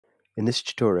In this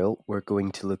tutorial, we're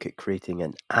going to look at creating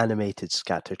an animated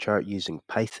scatter chart using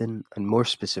Python, and more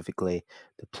specifically,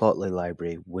 the Plotly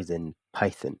library within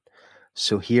Python.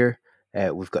 So here,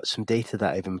 we've got some data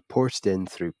that I've imported in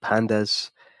through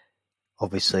Pandas,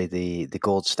 obviously the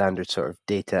gold standard sort of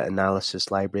data analysis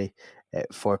library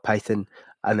for Python.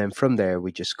 And then from there,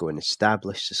 we just go and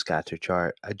establish the scatter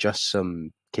chart, adjust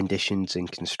some conditions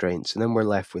and constraints, and then we're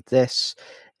left with this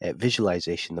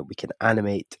visualization that we can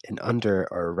animate in under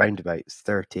or around about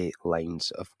 30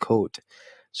 lines of code.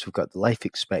 So we've got the life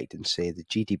expectancy, the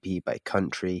GDP by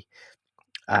country,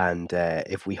 and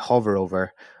if we hover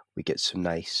over, we get some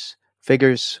nice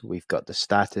figures. We've got the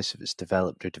status, if it's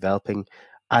developed or developing,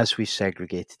 as we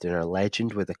segregated in our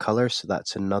legend with a color. So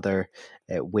that's another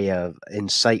way of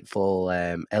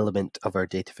insightful element of our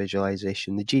data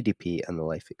visualization, the GDP and the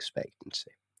life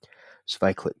expectancy. So if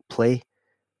I click play,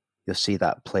 you'll see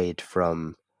that played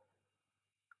from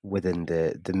within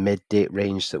the mid date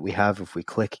range that we have. If we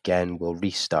click again, we'll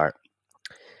restart.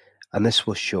 And this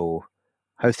will show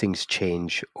how things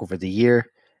change over the year.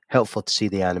 Helpful to see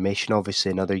the animation.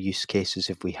 Obviously, in other use cases,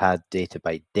 if we had data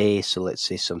by day, so let's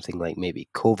say something like maybe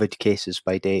COVID cases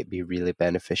by day, it'd be really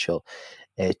beneficial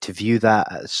to view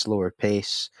that at a slower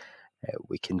pace.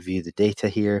 We can view the data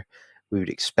here. We would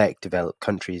expect developed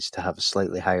countries to have a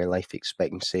slightly higher life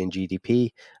expectancy and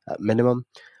GDP at minimum.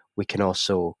 We can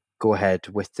also go ahead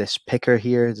with this picker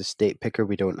here, the state picker.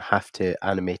 We don't have to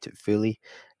animate it fully.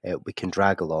 We can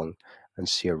drag along and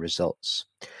see our results.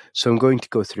 So I'm going to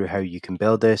go through how you can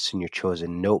build this in your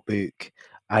chosen notebook,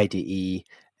 IDE.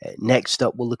 Next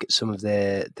up, we'll look at some of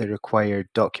the required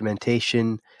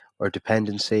documentation or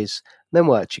dependencies. Then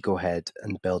we'll actually go ahead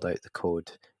and build out the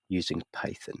code using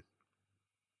Python.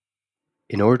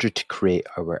 In order to create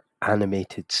our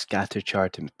animated scatter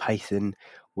chart in Python,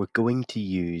 we're going to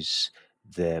use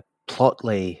the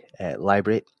Plotly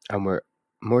library, and we're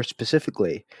more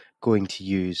specifically going to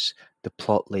use the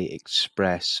Plotly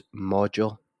Express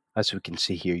module, as we can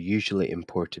see here, usually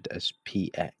imported as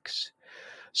PX.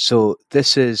 So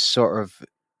this is sort of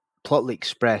Plotly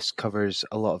Express covers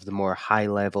a lot of the more high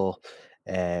level,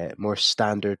 more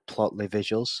standard Plotly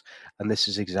visuals, and this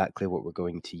is exactly what we're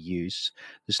going to use.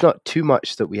 There's not too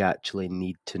much that we actually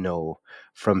need to know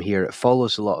from here. It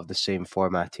follows a lot of the same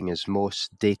formatting as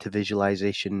most data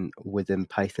visualization within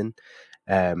Python,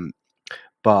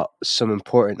 but some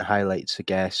important highlights, I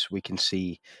guess, we can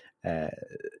see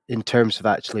in terms of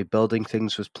actually building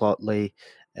things with Plotly.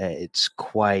 It's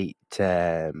quite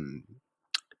there's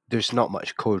not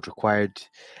much code required.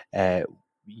 Uh,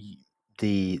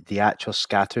 the actual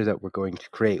scatter that we're going to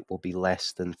create will be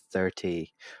less than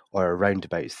 30 or around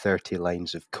about 30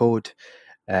 lines of code.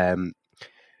 To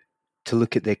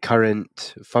look at the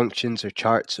current functions or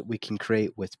charts that we can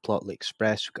create with Plotly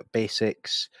Express, we've got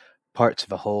basics, parts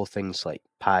of a whole, things like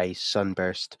pi,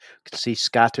 sunburst. You can see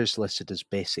scatters listed as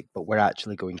basic, but we're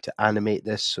actually going to animate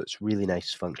this, so it's really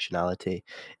nice functionality.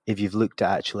 If you've looked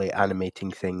at actually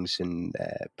animating things in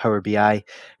Power BI,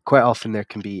 quite often there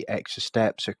can be extra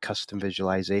steps or custom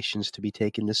visualizations to be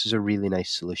taken. This is a really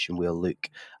nice solution we'll look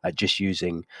at just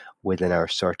using within our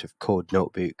sort of code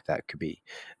notebook. That could be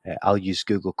I'll use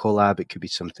Google Colab. It could be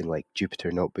something like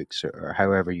Jupyter Notebooks or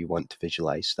however you want to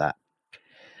visualize that.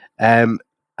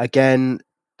 Again,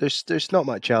 there's not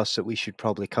much else that we should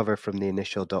probably cover from the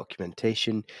initial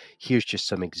documentation. Here's just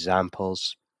some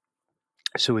examples.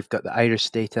 So we've got the iris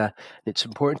data. It's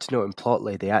important to note in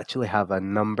Plotly, they actually have a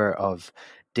number of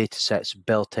data sets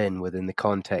built in within the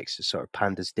context of sort of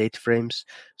Pandas data frames.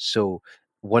 So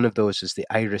one of those is the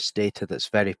iris data that's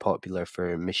very popular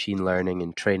for machine learning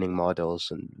and training models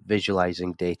and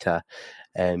visualizing data,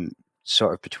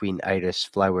 sort of between iris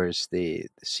flowers, the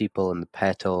sepal and the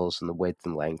petals and the width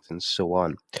and length and so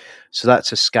on. So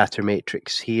that's a scatter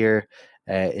matrix here.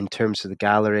 In terms of the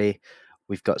gallery,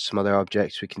 we've got some other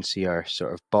objects. We can see our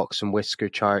sort of box and whisker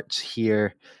charts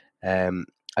here.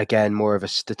 Again, more of a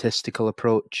statistical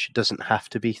approach. Doesn't have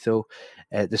to be though.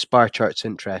 This bar chart's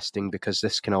interesting because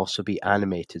this can also be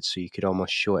animated, so you could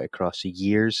almost show it across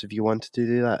years if you wanted to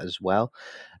do that as well.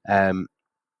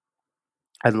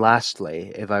 And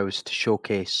lastly, if I was to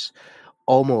showcase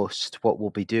almost what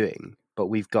we'll be doing, but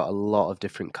we've got a lot of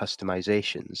different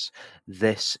customizations.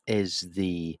 This is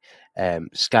the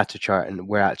scatter chart, and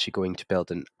we're actually going to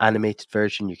build an animated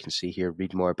version. You can see here,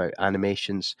 read more about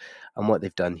animations. And what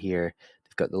they've done here,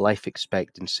 they've got the life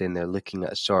expectancy, and they're looking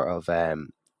at a sort of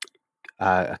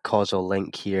a causal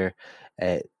link here,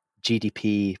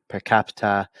 GDP per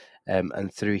capita,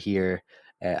 and through here,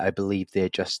 I believe they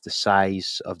adjust the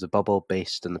size of the bubble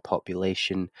based on the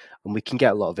population, and we can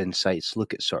get a lot of insights,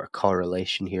 look at sort of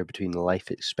correlation here between the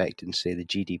life expectancy, the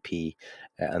GDP,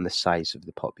 and the size of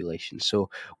the population. So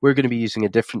we're going to be using a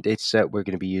different data set. We're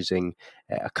going to be using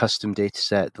a custom data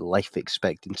set, the life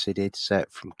expectancy data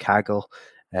set from Kaggle,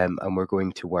 and we're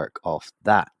going to work off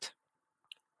that.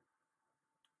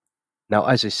 Now,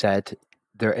 as I said,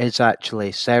 there is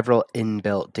actually several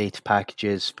inbuilt data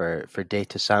packages for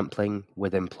data sampling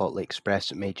within Plotly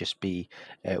Express. It may just be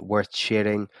worth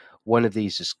sharing. One of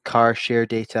these is car share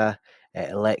data,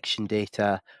 election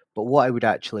data, but what I would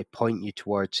actually point you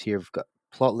towards here, we've got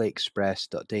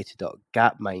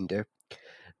plotlyexpress.data.gapminder.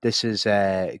 This is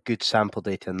good sample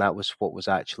data, and that was what was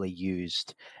actually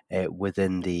used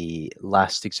within the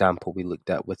last example we looked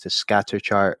at with the scatter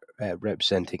chart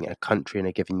representing a country in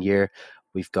a given year.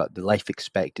 We've got the life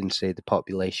expectancy, the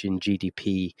population,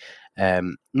 GDP,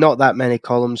 not that many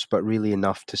columns, but really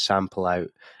enough to sample out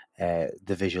the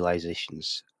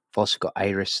visualizations. I've also got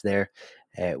Iris there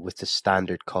with the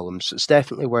standard columns. So it's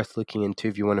definitely worth looking into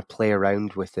if you want to play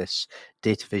around with this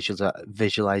data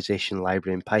visualization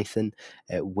library in Python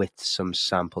with some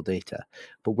sample data.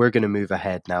 But we're going to move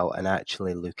ahead now and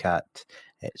actually look at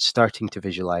starting to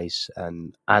visualize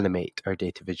and animate our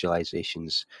data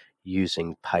visualizations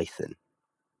using Python.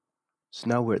 So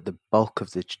now we're at the bulk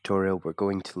of the tutorial. We're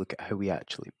going to look at how we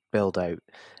actually build out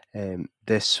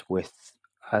this with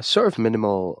a sort of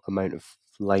minimal amount of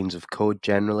lines of code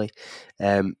generally.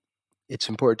 It's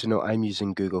important to note I'm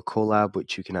using Google Colab,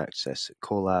 which you can access at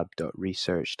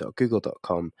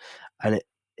colab.research.google.com, and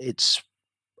it's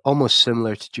almost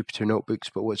similar to Jupyter Notebooks,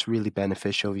 but what's really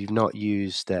beneficial, if you've not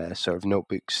used sort of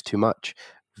notebooks too much,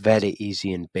 very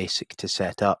easy and basic to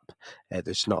set up.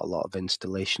 There's not a lot of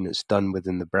installation. It's done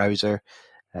within the browser.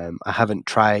 I haven't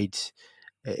tried,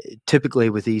 typically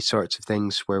with these sorts of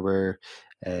things where we're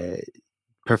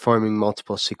performing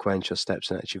multiple sequential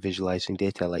steps and actually visualizing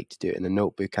data, I like to do it in a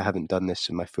notebook. I haven't done this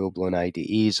in my full-blown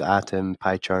IDEs, Atom,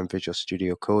 PyCharm, Visual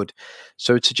Studio Code.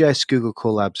 So I would suggest Google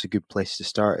Colab's a good place to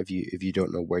start if you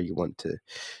don't know where you want to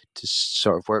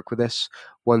sort of work with this.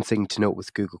 One thing to note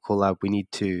with Google Colab, we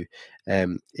need to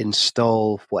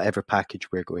install whatever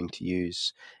package we're going to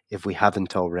use if we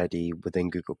haven't already within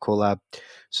Google Colab.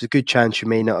 So a good chance you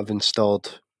may not have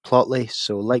installed Plotly.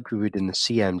 So like we would in the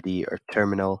CMD or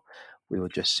terminal, we will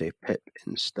just say pip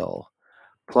install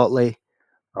Plotly,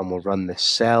 and we'll run this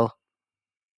cell.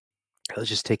 It'll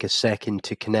just take a second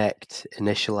to connect,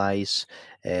 initialize,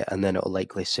 and then it'll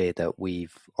likely say that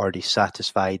we've already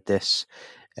satisfied this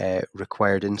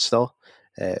required install,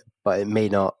 but it may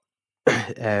not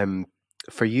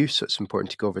for you, so it's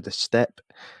important to go over this step.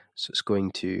 So it's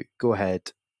going to go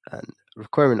ahead and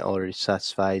requirement already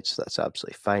satisfied, so that's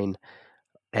absolutely fine.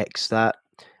 X that,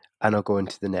 and I'll go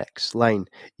into the next line.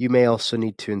 You may also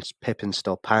need to pip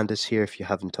install pandas here if you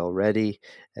haven't already.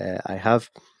 I have.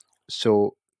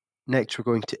 So next we're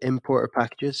going to import our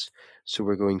packages. So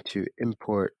we're going to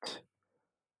import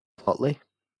Plotly.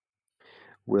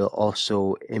 We'll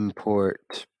also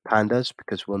import pandas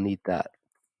because we'll need that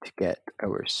to get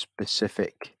our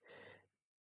specific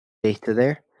data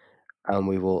there. And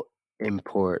we will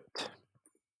import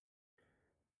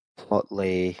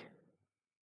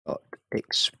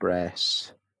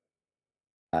plotly.express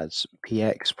as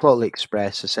px. Plotly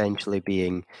Express essentially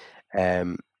being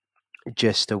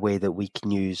just a way that we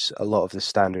can use a lot of the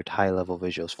standard high-level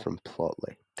visuals from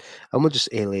Plotly. And we'll just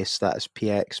alias that as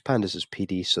px, pandas as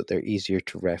pd, so they're easier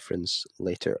to reference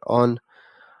later on.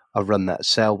 I'll run that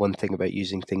cell. One thing about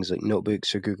using things like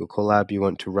notebooks or Google Colab, you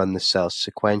want to run the cells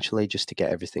sequentially just to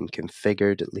get everything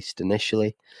configured, at least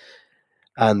initially.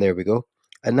 And there we go.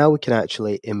 And now we can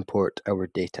actually import our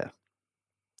data.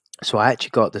 So I actually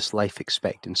got this life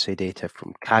expectancy data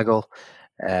from Kaggle.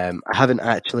 I haven't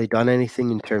actually done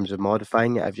anything in terms of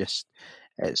modifying it. I've just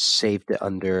saved it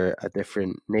under a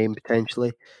different name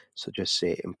potentially. So just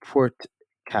say import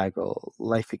Kaggle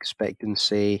life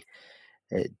expectancy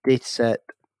dataset.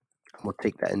 We'll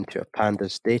take that into a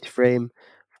pandas data frame.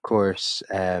 Of course,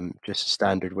 just a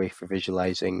standard way for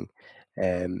visualizing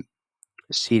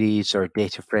series or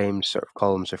data frames, sort of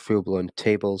columns or full-blown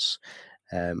tables.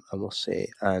 And we'll say,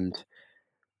 and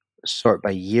sort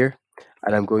by year.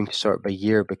 And I'm going to sort by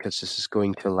year because this is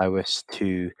going to allow us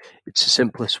to, it's the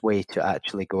simplest way to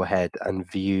actually go ahead and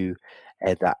view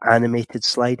that animated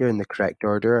slider in the correct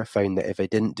order. I found that if I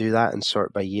didn't do that and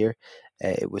sort by year,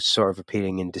 it was sort of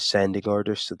appearing in descending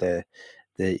order. So the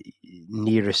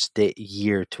nearest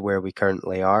year to where we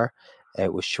currently are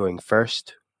was showing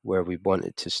first. where we want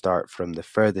it to start from the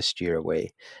furthest year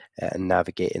away and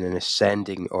navigate in an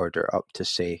ascending order up to,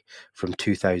 say, from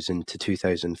 2000 to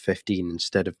 2015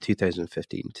 instead of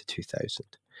 2015 to 2000.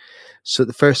 So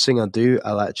the first thing I'll do,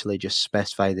 I'll actually just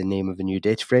specify the name of a new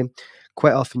data frame.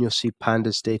 Quite often you'll see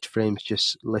pandas data frames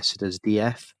just listed as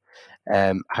DF.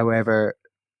 However,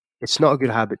 it's not a good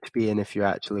habit to be in if you're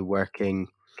actually working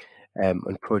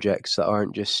on projects that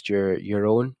aren't just your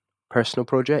own personal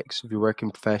projects. If you're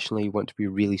working professionally, you want to be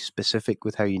really specific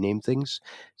with how you name things.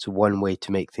 So one way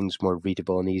to make things more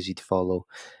readable and easy to follow,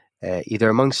 either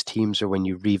amongst teams or when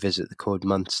you revisit the code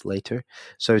months later.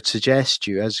 So I'd suggest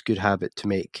you, as a good habit, to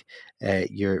make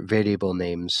your variable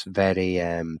names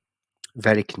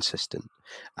very consistent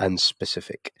and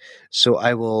specific. So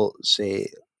I will say,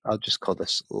 I'll just call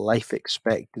this life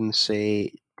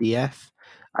expectancy DF.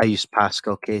 I use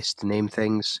Pascal case to name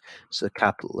things. So the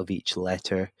capital of each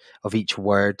letter, of each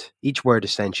word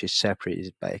essentially is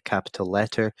separated by a capital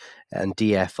letter, and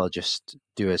DF I'll just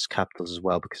do as capitals as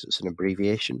well because it's an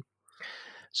abbreviation.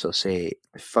 So say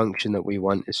the function that we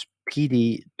want is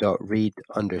pd.read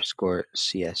underscore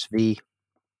CSV.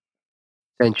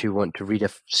 Essentially, you want to read a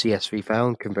CSV file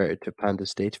and convert it to a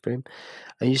pandas data frame,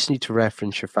 and you just need to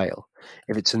reference your file.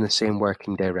 If it's in the same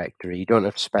working directory, you don't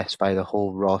have to specify the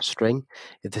whole raw string.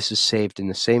 If this is saved in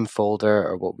the same folder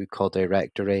or what we call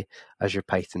directory as your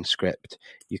Python script,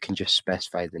 you can just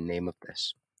specify the name of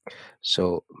this.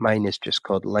 So mine is just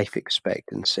called life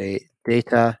expectancy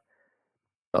data.csv.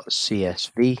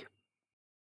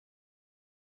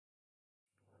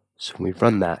 So when we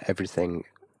run that, everything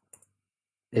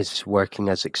is working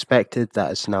as expected. That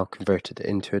is now converted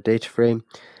into a data frame.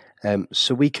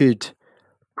 So we could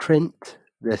print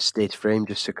this data frame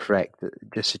just to check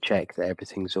that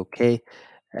everything's okay.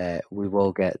 We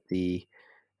will get the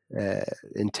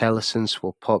IntelliSense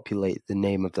will populate the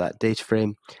name of that data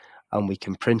frame, and we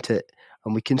can print it,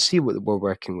 and we can see what we're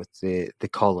working with, the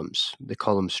columns, the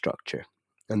column structure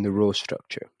and the row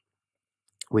structure.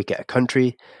 We get a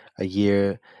country, a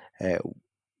year,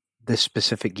 this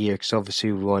specific year, because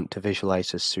obviously we want to visualize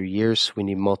this through years. We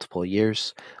need multiple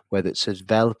years, whether it's a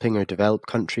developing or developed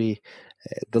country,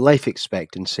 the life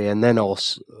expectancy, and then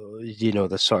also,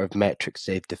 the sort of metrics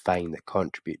they've defined that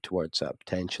contribute towards that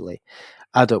potentially.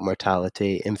 Adult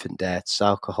mortality, infant deaths,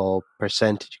 alcohol,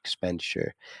 percentage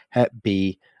expenditure, Hep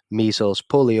B, measles,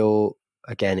 polio,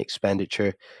 again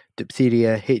expenditure,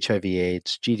 diphtheria,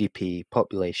 HIV/AIDS, GDP,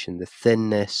 population, the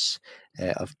thinness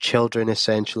of children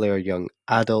essentially or young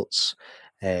adults,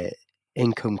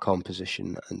 income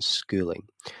composition, and schooling.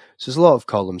 So there's a lot of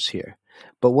columns here.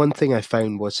 But one thing I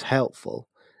found was helpful,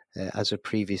 as I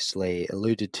previously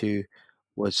alluded to,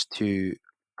 was to,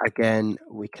 again,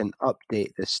 we can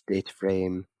update this data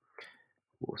frame.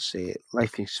 We'll say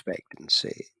life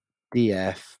expectancy,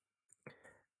 DF.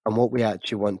 And what we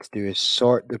actually want to do is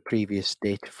sort the previous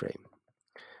data frame.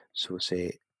 So we'll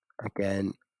say,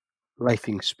 again, life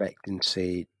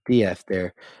expectancy, DF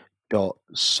there, dot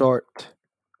sort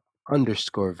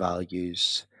underscore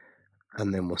values,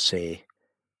 and then we'll say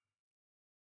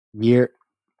year.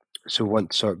 So we want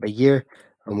to sort by year,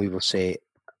 and we will say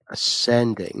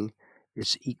ascending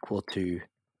is equal to,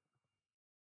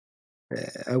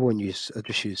 I'll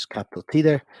just use capital T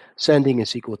there. Ascending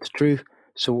is equal to true.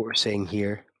 So what we're saying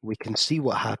here, we can see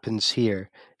what happens here.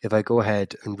 If I go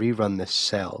ahead and rerun this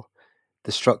cell,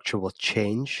 the structure will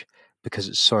change because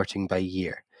it's sorting by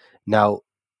year. Now,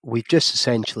 we've just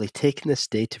essentially taken this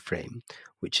data frame,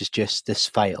 which is just this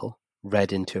file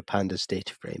read into a pandas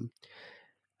data frame,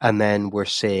 and then we're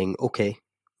saying, okay,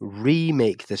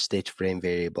 remake this data frame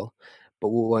variable. But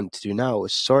what we want to do now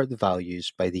is sort the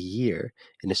values by the year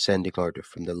in ascending order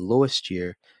from the lowest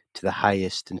year to the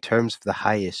highest, in terms of the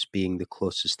highest being the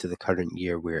closest to the current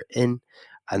year we're in,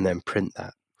 and then print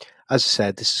that. As I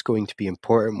said, this is going to be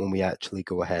important when we actually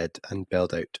go ahead and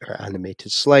build out our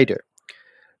animated slider.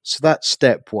 So that's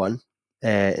step one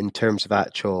in terms of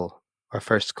our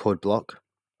first code block.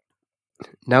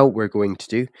 Now what we're going to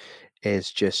do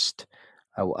is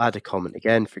I will add a comment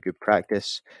again for good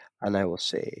practice, and I will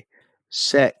say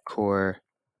set core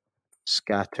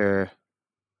scatter,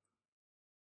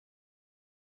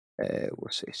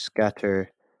 we'll say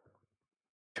scatter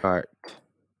chart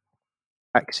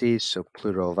axes, so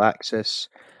plural of axis,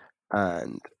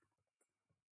 and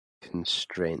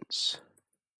constraints.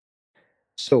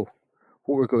 So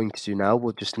what we're going to do now,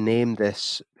 we'll just name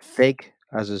this fig,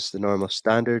 as is the normal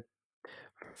standard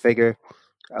for figure,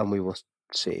 and we will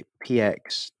say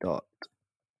px dot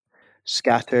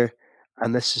scatter,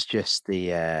 and this is just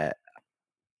the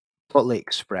Plotly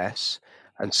Express,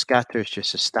 and scatter is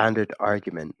just a standard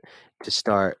argument to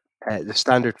start the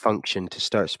standard function to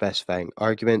start specifying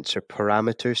arguments or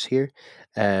parameters here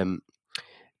um,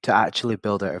 to actually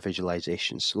build out a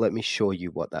visualization. So let me show you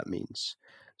what that means.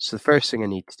 So the first thing I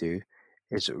need to do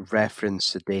is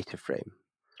reference the data frame.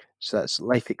 So that's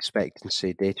life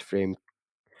expectancy data frame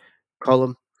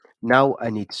column. Now I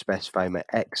need to specify my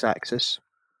x-axis.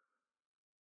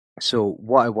 So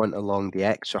what I want along the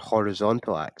x or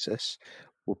horizontal axis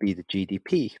will be the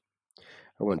GDP.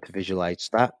 I want to visualize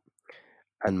that.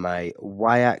 And my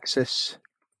y-axis,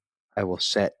 I will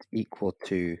set equal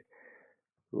to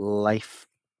life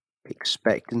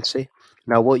expectancy.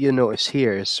 Now, what you'll notice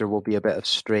here is there will be a bit of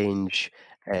strange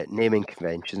naming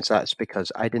conventions. That's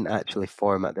because I didn't actually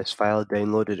format this file, I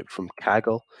downloaded it from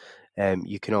Kaggle.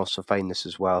 You can also find this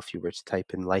as well if you were to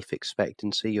type in life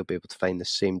expectancy. You'll be able to find the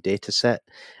same data set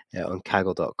on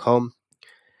kaggle.com.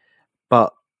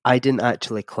 But I didn't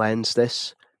actually cleanse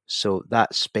this. So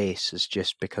that space is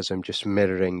just because I'm just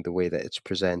mirroring the way that it's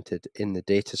presented in the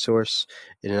data source.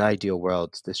 In an ideal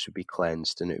world, this would be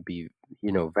cleansed and it would be,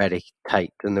 very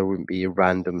tight and there wouldn't be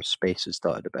random spaces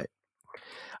dotted about.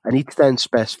 I need to then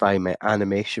specify my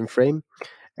animation frame,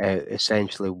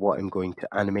 essentially what I'm going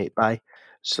to animate by.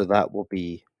 So that will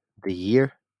be the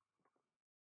year.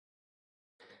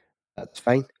 That's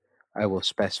fine. I will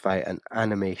specify an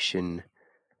animation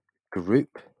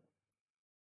group,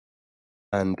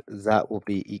 and that will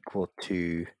be equal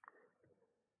to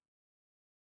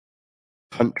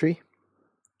country.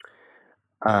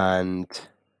 And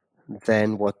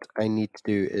then what I need to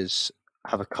do is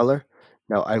have a color.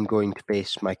 Now I'm going to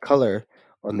base my color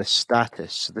on the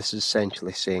status. So this is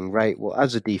essentially saying, right, well,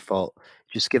 as a default,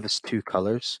 just give us two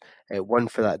colors, one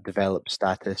for that developed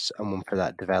status and one for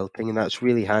that developing. And that's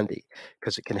really handy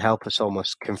because it can help us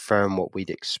almost confirm what we'd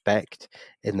expect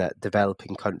in that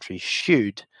developing countries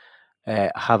should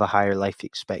have a higher life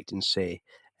expectancy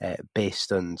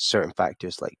based on certain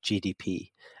factors like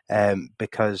GDP.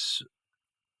 Because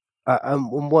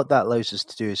and what that allows us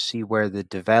to do is see where the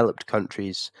developed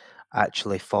countries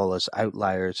actually fall as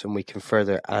outliers, and we can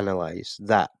further analyze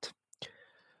that.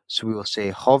 So we will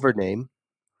say hover name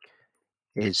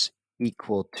is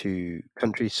equal to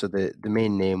country. So the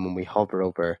main name, when we hover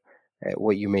over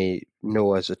what you may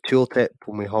know as a tooltip,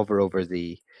 when we hover over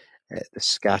the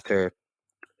scatter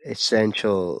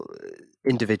essential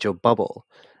individual bubble,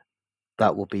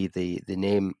 that will be the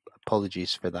name.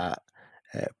 Apologies for that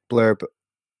blurb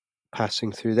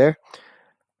passing through there.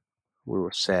 We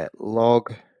will set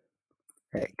log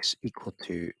x equal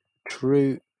to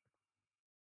true.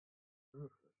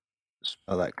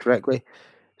 Spell that correctly.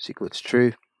 It's equal to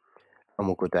true. And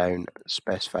we'll go down,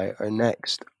 specify our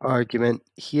next argument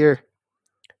here,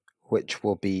 which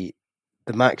will be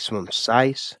the maximum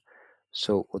size.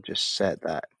 So we'll just set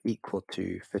that equal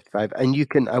to 55. And you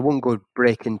can, I won't go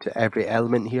break into every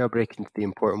element here, I'll break into the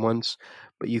important ones,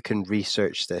 but you can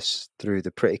research this through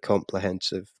the pretty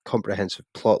comprehensive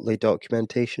Plotly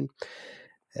documentation.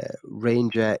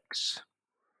 Range x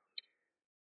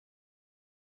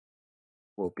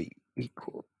will be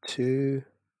equal to,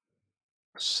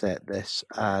 set this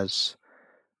as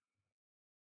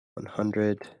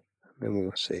 100, then we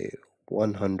will say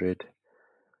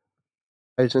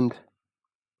 100,000,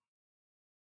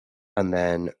 and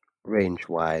then range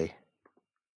y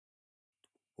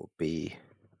will be,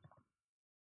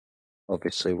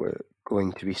 obviously we're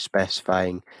going to be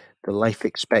specifying the life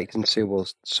expectancy,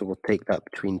 so we'll take that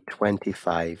between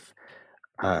 25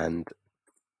 and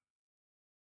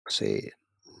say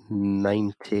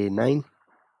 99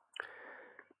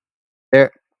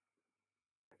 there.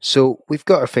 So we've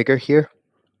got our figure here.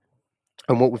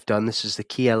 And what we've done, this is the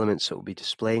key elements that we'll be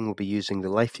displaying. We'll be using the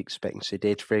life expectancy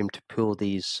data frame to pull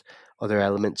these other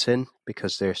elements in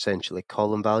because they're essentially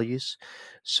column values.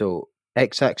 So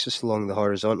x-axis along the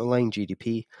horizontal line,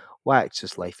 GDP,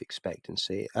 y-axis life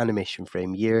expectancy, animation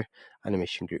frame year,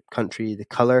 animation group country, the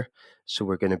color. So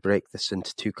we're going to break this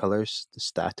into two colors, the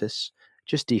status,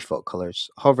 just default colors,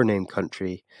 hover name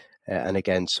country, and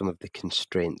again, some of the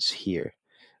constraints here.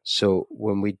 So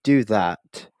when we do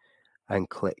that, and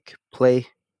click play,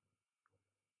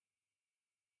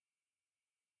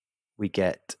 we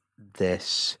get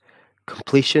this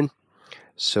completion.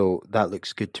 So that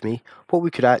looks good to me. What we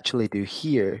could actually do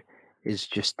here is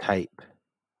just type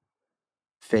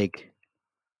fig.show,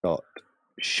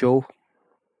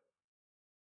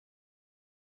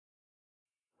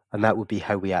 and that would be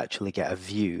how we actually get a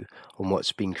view on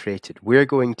what's being created. We're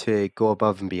going to go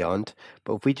above and beyond,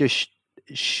 but if we just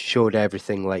showed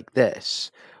everything like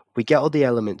this, we get all the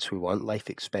elements we want, life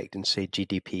expectancy,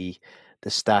 GDP, the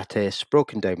status,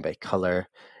 broken down by color.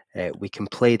 We can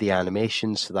play the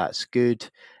animation, so that's good.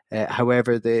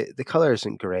 However, the color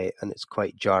isn't great and it's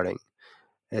quite jarring.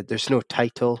 There's no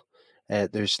title.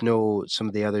 There's no some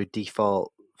of the other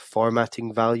default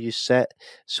formatting values set.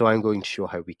 So I'm going to show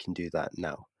how we can do that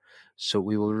now. So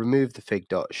we will remove the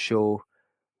fig.show.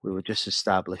 We will just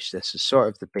establish this as sort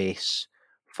of the base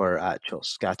for our actual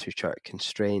scatter chart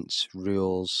constraints,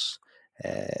 rules,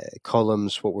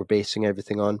 columns, what we're basing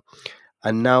everything on.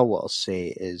 And now what I'll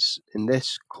say is in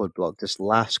this code block, this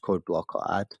last code block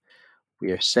I'll add,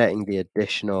 we are setting the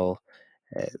additional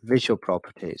visual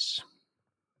properties.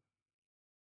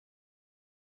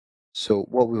 So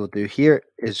what we will do here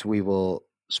is we will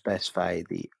specify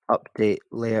the update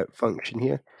layout function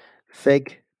here,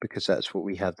 fig, because that's what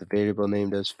we have the variable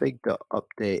named as,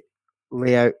 fig.update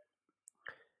layout.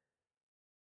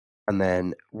 And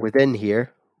then within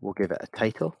here, we'll give it a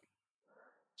title.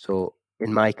 So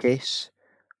in my case,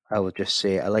 I will just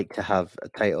say I like to have a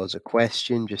title as a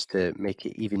question just to make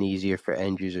it even easier for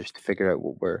end users to figure out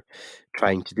what we're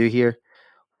trying to do here.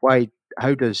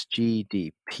 How does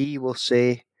GDP, will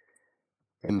say,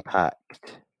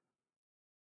 impact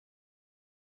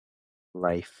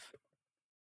life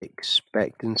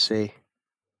expectancy?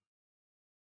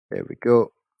 There we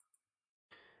go.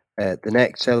 The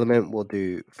next element we'll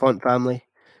do font family.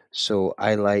 So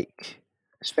I like,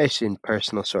 especially in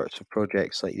personal sorts of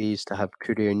projects like these, to have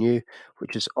Courier New,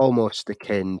 which is almost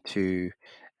akin to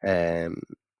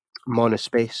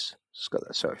Monospace. It's got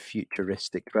that sort of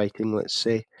futuristic writing, let's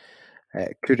say.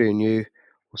 Courier New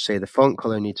will say the font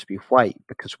color needs to be white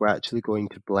because we're actually going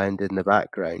to blend in the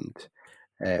background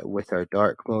with our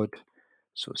dark mode.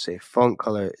 So say font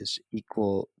color is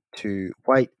equal to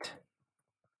white.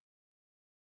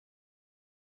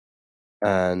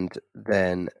 And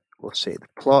then we'll say the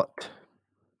plot,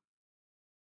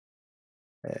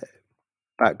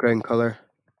 background color,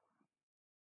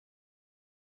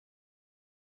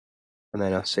 and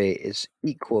then I'll say is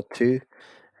equal to,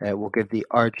 we'll give the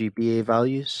RGBA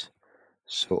values.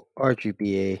 So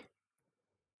RGBA,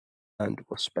 and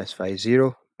we'll specify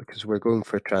 0 because we're going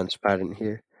for transparent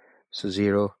here. So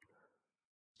 0,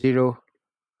 0,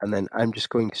 and then I'm just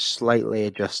going to slightly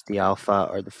adjust the alpha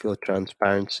or the full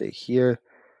transparency here.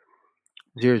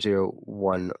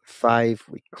 0015,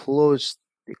 we close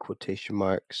the quotation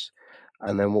marks,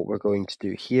 and then what we're going to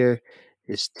do here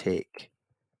is take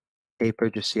paper,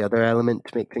 just the other element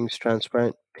to make things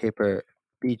transparent, paper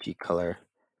BG color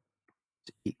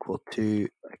is equal to,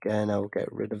 again, I'll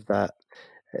get rid of that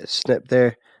snip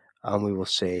there, and we will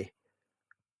say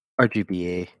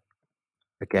RGBA,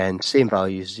 again, same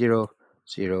values, 0,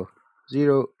 0,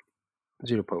 0,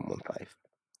 0.15.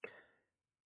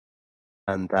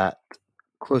 And that,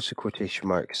 close the quotation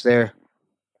marks there.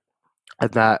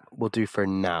 And that will do for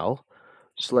now.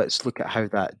 So let's look at how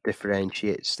that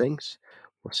differentiates things.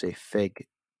 We'll say fig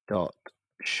dot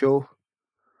show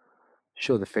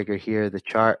the figure here, the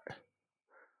chart.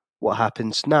 What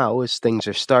happens now is things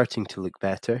are starting to look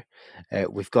better.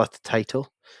 We've got the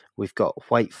title, we've got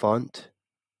white font,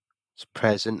 it's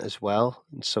present as well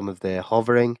in some of the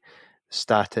hovering,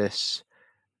 status,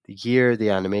 the year, the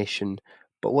animation.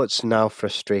 But what's now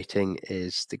frustrating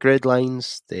is the grid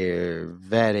lines. They're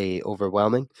very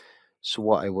overwhelming. So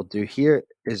what I will do here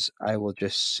is I will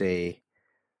just say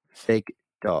fig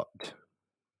dot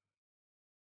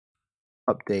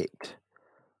update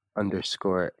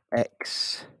underscore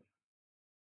x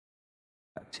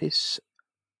axis,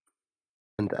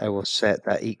 and I will set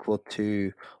that equal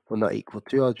to, well, not equal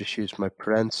to, I'll just use my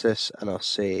parenthesis and I'll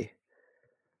say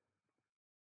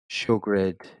show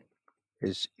grid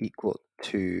is equal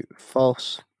to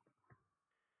false.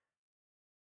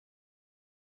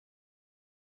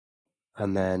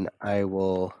 And then I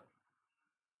will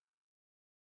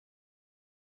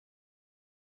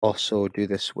also do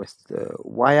this with the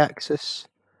y-axis.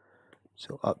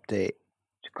 So update,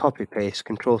 copy paste,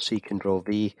 Control C, Control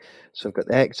V. So I've got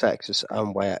the x-axis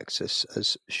and y-axis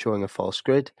as showing a false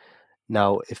grid.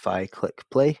 Now if I click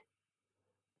play,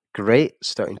 great,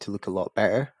 starting to look a lot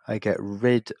better. I get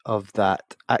rid of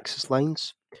that axis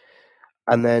lines.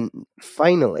 And then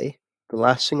finally, the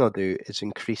last thing I'll do is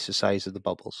increase the size of the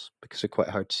bubbles because they're quite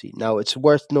hard to see. Now it's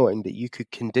worth noting that you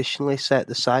could conditionally set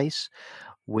the size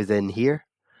within here,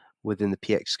 within the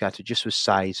px scatter, just with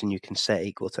size, and you can set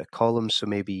equal to a column. So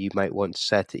maybe you might want to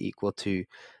set it equal to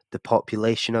the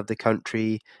population of the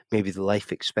country, maybe the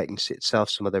life expectancy itself,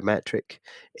 some other metric.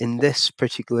 In this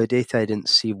particular data, I didn't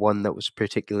see one that was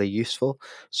particularly useful.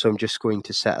 So I'm just going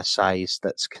to set a size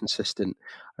that's consistent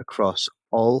across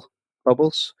all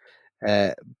bubbles,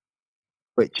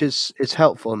 which is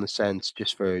helpful in the sense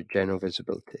just for general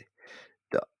visibility.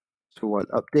 So we want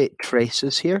update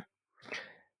traces here.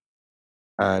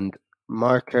 And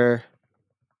marker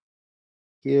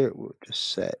here, we'll just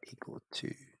set equal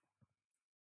to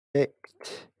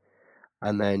picked,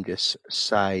 and then just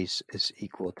size is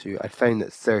equal to, I found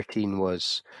that 13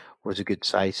 was a good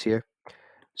size here.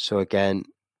 So again,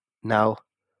 now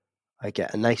I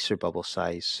get a nicer bubble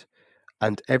size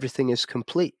and everything is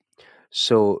complete.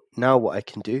 So now what I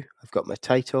can do, I've got my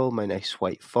title, my nice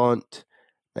white font,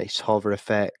 nice hover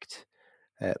effect,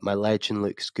 my legend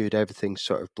looks good, everything's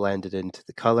sort of blended into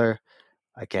the color.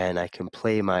 Again, I can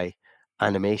play my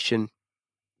animation,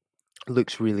 it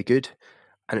looks really good,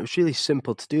 and it was really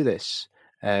simple to do this.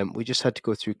 We just had to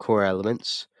go through core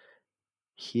elements.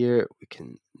 Here we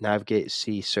can navigate,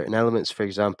 see certain elements. For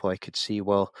example, I could see,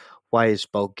 well, why is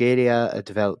Bulgaria, a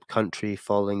developed country,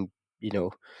 falling,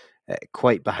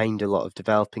 quite behind a lot of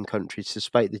developing countries,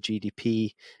 despite the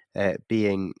GDP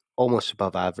being almost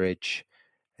above average.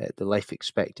 The life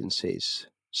expectancy is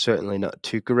certainly not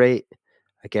too great.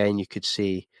 Again, you could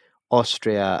see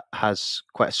Austria has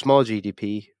quite a small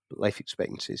GDP, but life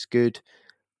expectancy is good.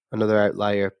 Another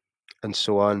outlier, and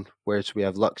so on. Whereas we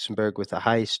have Luxembourg with the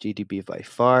highest GDP by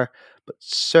far, but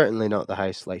certainly not the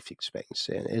highest life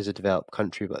expectancy. And it is a developed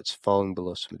country, but it's falling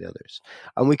below some of the others.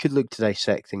 And we could look to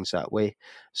dissect things that way.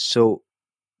 So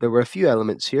there were a few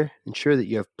elements here. Ensure that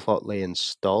you have Plotly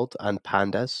installed and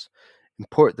pandas.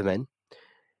 Import them in.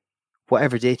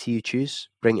 Whatever data you choose,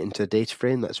 bring it into a data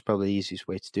frame. That's probably the easiest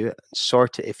way to do it.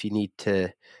 Sort it if you need to,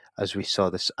 as we saw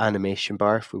this animation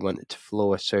bar, if we want it to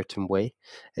flow a certain way,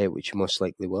 which you most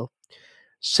likely will.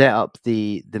 Set up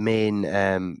the main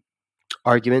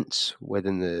arguments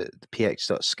within the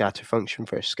px.scatter function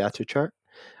for a scatter chart,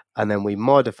 and then we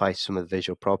modify some of the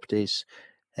visual properties.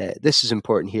 This is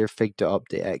important here,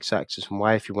 fig.update x-axis and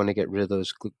y if you want to get rid of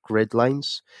those grid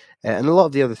lines. And a lot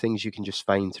of the other things you can just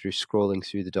find through scrolling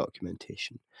through the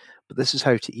documentation. But this is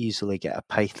how to easily get a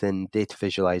Python data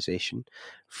visualization.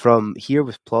 From here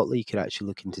with Plotly, you can actually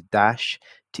look into Dash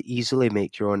to easily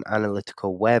make your own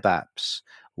analytical web apps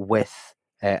with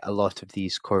a lot of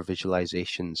these core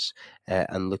visualizations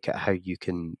and look at how you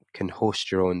can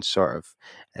host your own sort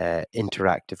of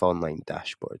interactive online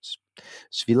dashboards.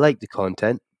 So if you like the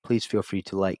content, please feel free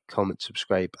to like, comment,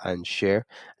 subscribe, and share.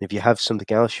 And if you have something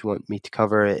else you want me to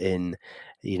cover in,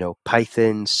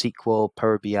 Python, SQL,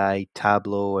 Power BI,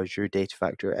 Tableau, Azure Data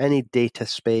Factor, any data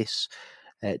space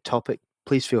topic,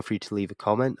 please feel free to leave a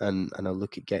comment and I'll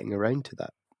look at getting around to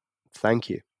that. Thank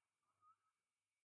you.